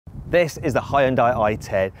This is the Hyundai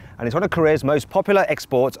i10 and it's one of Korea's most popular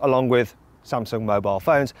exports along with Samsung mobile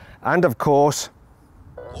phones and of course,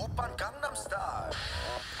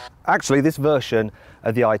 actually this version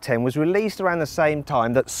of the i10 was released around the same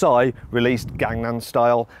time that Psy released Gangnam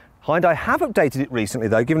Style. Hyundai have updated it recently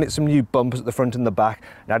though, giving it some new bumpers at the front and the back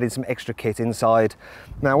and added some extra kit inside.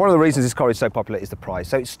 Now one of the reasons this car is so popular is the price.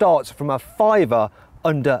 So it starts from a fiver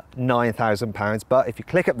under £9,000, but if you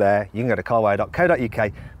click up there you can go to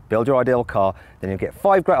carwow.co.uk, build your ideal car, then you'll get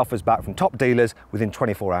 5 great offers back from top dealers within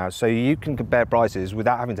 24 hours, so you can compare prices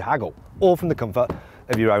without having to haggle, all from the comfort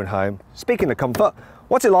of your own home. Speaking of comfort,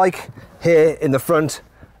 what's it like here in the front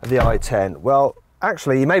of the i10? Well,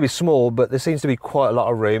 actually, it may be small, but there seems to be quite a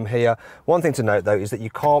lot of room here. One thing to note though is that you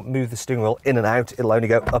can't move the steering wheel in and out, it'll only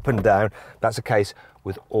go up and down. That's the case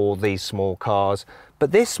with all these small cars.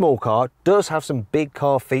 But this small car does have some big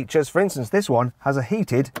car features. For instance, this one has a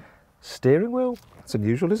heated steering wheel. It's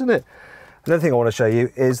unusual, isn't it? Another thing I want to show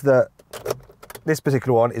you is that this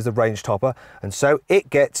particular one is the range topper, and so it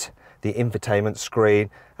gets the infotainment screen,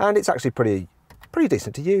 and it's actually pretty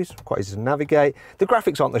decent to use, quite easy to navigate. The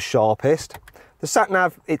graphics aren't the sharpest. The sat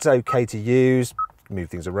nav, it's okay to use, move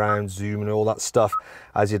things around, zoom and all that stuff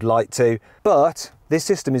as you'd like to, but this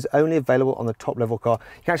system is only available on the top level car.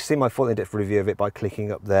 You can actually see my full in-depth review of it by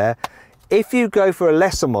clicking up there. If you go for a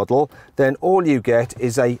lesser model, then all you get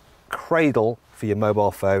is a cradle for your mobile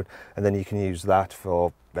phone, and then you can use that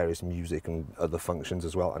for various music and other functions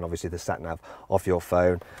as well, and obviously the sat nav off your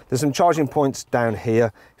phone. There's some charging points down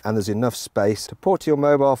here, and there's enough space to put your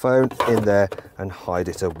mobile phone in there and hide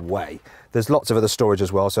it away. There's lots of other storage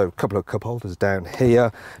as well, so a couple of cup holders down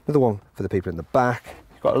here, another one for the people in the back.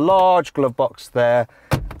 You've got a large glove box there,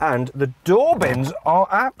 and the door bins are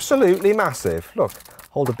absolutely massive. Look,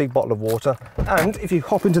 hold a big bottle of water, and if you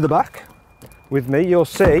hop into the back with me, you'll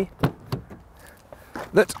see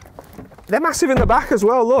that they're massive in the back as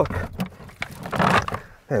well, look.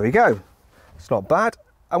 There we go. It's not bad.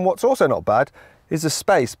 And what's also not bad is the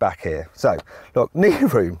space back here. So, look, knee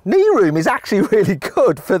room. Knee room is actually really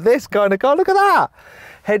good for this kind of car. Look at that.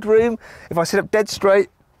 Headroom, if I sit up dead straight,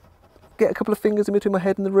 get a couple of fingers in between my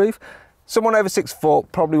head and the roof. Someone over 6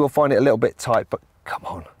 foot probably will find it a little bit tight, but come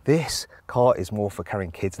on, this car is more for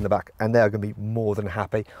carrying kids in the back, and they're going to be more than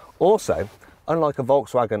happy. Also, unlike a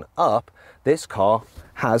Volkswagen Up, this car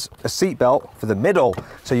has a seat belt for the middle,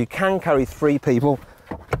 so you can carry 3 people,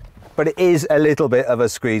 but it is a little bit of a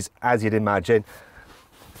squeeze, as you'd imagine.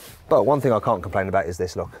 But one thing I can't complain about is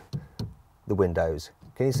this, look, the windows.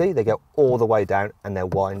 Can you see? They go all the way down and they're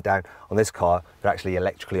wind down. On this car, they're actually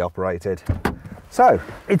electrically operated. So,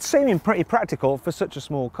 it's seeming pretty practical for such a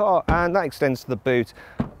small car, and that extends to the boot.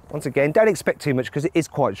 Once again, don't expect too much because it is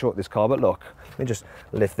quite short, this car, but look, let me just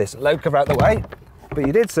lift this load cover out the way. But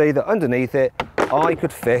you did see that underneath it, I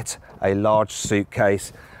could fit a large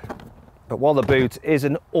suitcase. But while the boot is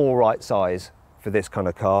an all right size for this kind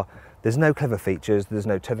of car, there's no clever features, there's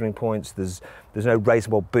no tethering points, there's no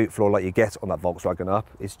raisable boot floor like you get on that Volkswagen Up.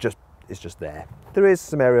 It's just there. There is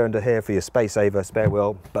some area under here for your space saver, spare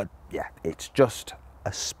wheel, but yeah, it's just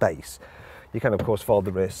a space. You can of course fold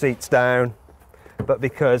the rear seats down, but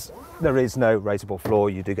because there is no raisable floor,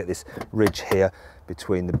 you do get this ridge here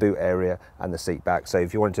between the boot area and the seat back. So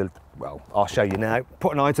if you wanted to, well, I'll show you now,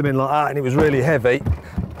 put an item in like that and it was really heavy,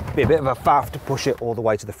 it'd be a bit of a faff to push it all the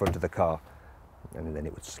way to the front of the car. And then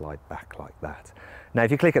it would slide back like that. Now,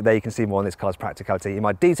 if you click up there, you can see more on this car's practicality. In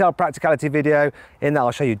my detailed practicality video, in that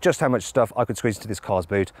I'll show you just how much stuff I could squeeze into this car's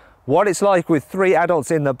boot, what it's like with 3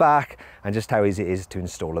 adults in the back, and just how easy it is to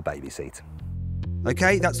install a baby seat.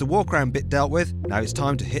 Okay, that's the walk around bit dealt with. Now it's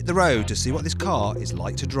time to hit the road to see what this car is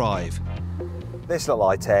like to drive. This little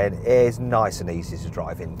i10 is nice and easy to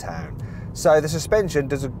drive in town. So the suspension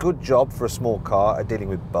does a good job for a small car at dealing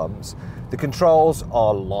with bumps. The controls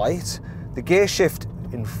are light. The gear shift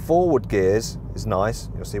in forward gears is nice.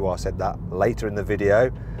 You'll see why I said that later in the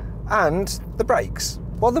video. And the brakes.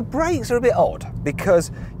 Well, the brakes are a bit odd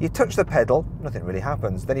because you touch the pedal, nothing really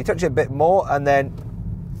happens. Then you touch it a bit more and then,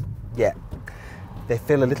 yeah, they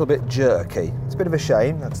feel a little bit jerky. It's a bit of a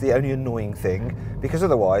shame, that's the only annoying thing, because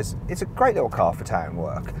otherwise it's a great little car for town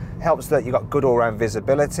work. It helps that you've got good all-round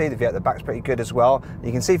visibility, the view at the back's pretty good as well.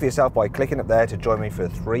 You can see for yourself by clicking up there to join me for a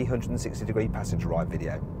 360-degree passenger ride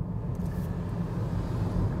video.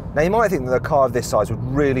 Now you might think that a car of this size would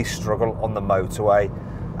really struggle on the motorway,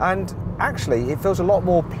 and actually it feels a lot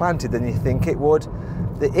more planted than you think it would.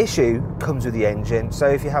 The issue comes with the engine, so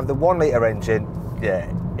if you have the 1 litre engine,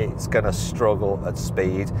 yeah, it's going to struggle at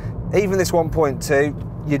speed. Even this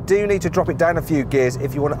 1.2, you do need to drop it down a few gears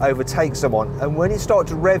if you want to overtake someone, and when you start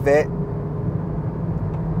to rev it,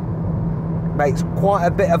 makes quite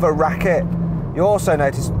a bit of a racket. You also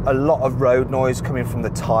notice a lot of road noise coming from the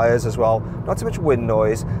tyres as well. Not so much wind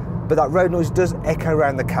noise, but that road noise does echo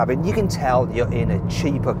around the cabin. You can tell you're in a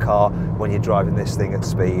cheaper car when you're driving this thing at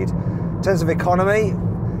speed. In terms of economy,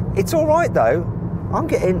 it's all right though. I'm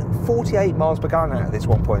getting 48 miles per gallon out of this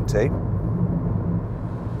 1.2.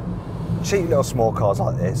 Cheap little small cars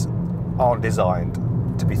like this aren't designed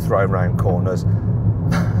to be thrown around corners.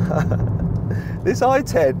 This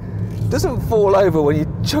i10 doesn't fall over when you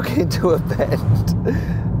chuck it into a bend.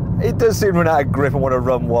 It does seem to run out of grip and want to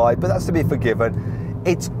run wide, but that's to be forgiven.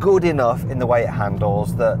 It's good enough in the way it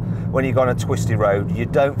handles that when you go on a twisty road, you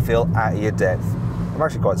don't feel out of your depth. I'm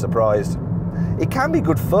actually quite surprised. It can be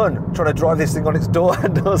good fun trying to drive this thing on its door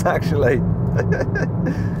handles, actually.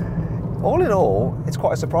 All in all, it's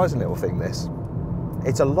quite a surprising little thing, this.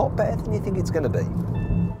 It's a lot better than you think it's going to be.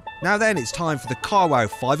 Now then, it's time for the CarWow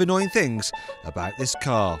 5 annoying things about this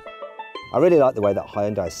car. I really like the way that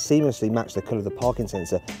Hyundai seamlessly matched the colour of the parking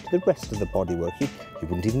sensor to the rest of the bodywork. You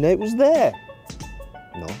wouldn't even know it was there.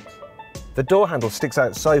 Not. The door handle sticks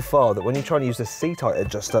out so far that when you try and use the seat height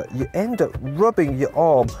adjuster, you end up rubbing your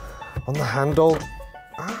arm on the handle.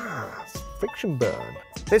 It's friction burn.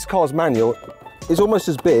 This car's manual is almost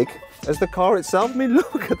as big as the car itself. I mean,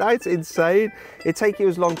 look at that, it's insane. It'd take you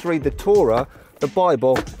as long to read the Torah, the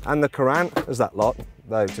Bible and the Quran as that lot,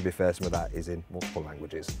 though to be fair, some of that is in multiple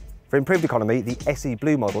languages. For improved economy, the SE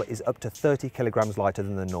Blue model is up to 30 kilograms lighter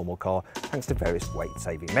than the normal car, thanks to various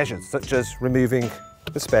weight-saving measures, such as removing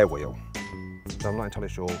the spare wheel. So I'm not entirely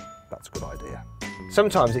sure that's a good idea.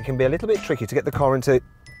 Sometimes it can be a little bit tricky to get the car into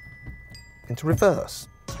reverse.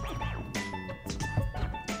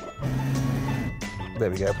 There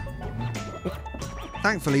we go.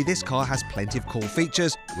 Thankfully, this car has plenty of cool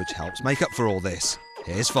features, which helps make up for all this.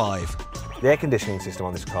 Here's 5. The air conditioning system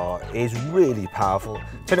on this car is really powerful.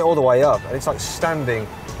 Turn it all the way up and it's like standing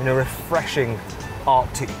in a refreshing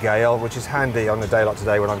Arctic gale, which is handy on a day like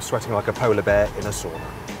today when I'm sweating like a polar bear in a sauna.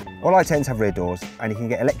 All i10s have rear doors and you can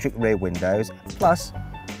get electric rear windows, plus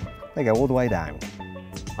they go all the way down.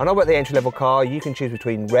 I know about the entry-level car, you can choose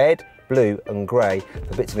between red, blue and grey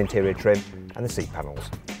for bits of interior trim and the seat panels.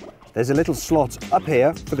 There's a little slot up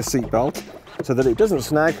here for the seat belt so that it doesn't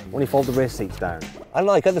snag when you fold the rear seats down.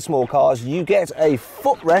 Unlike other small cars, you get a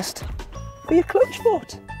footrest for your clutch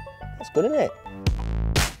foot. That's good, isn't it?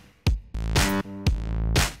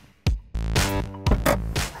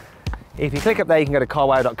 If you click up there, you can go to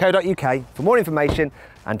carwow.co.uk for more information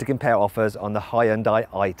and to compare offers on the Hyundai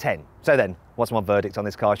i10. So then, what's my verdict on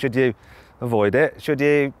this car? Should you avoid it? Should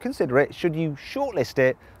you consider it? Should you shortlist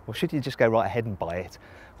it? Or should you just go right ahead and buy it?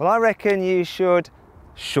 Well, I reckon you should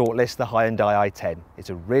shortlist the Hyundai i10. It's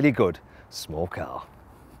a really good small car.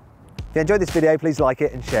 If you enjoyed this video, please like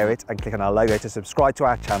it and share it and click on our logo to subscribe to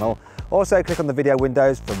our channel. Also click on the video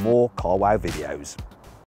windows for more CarWow videos.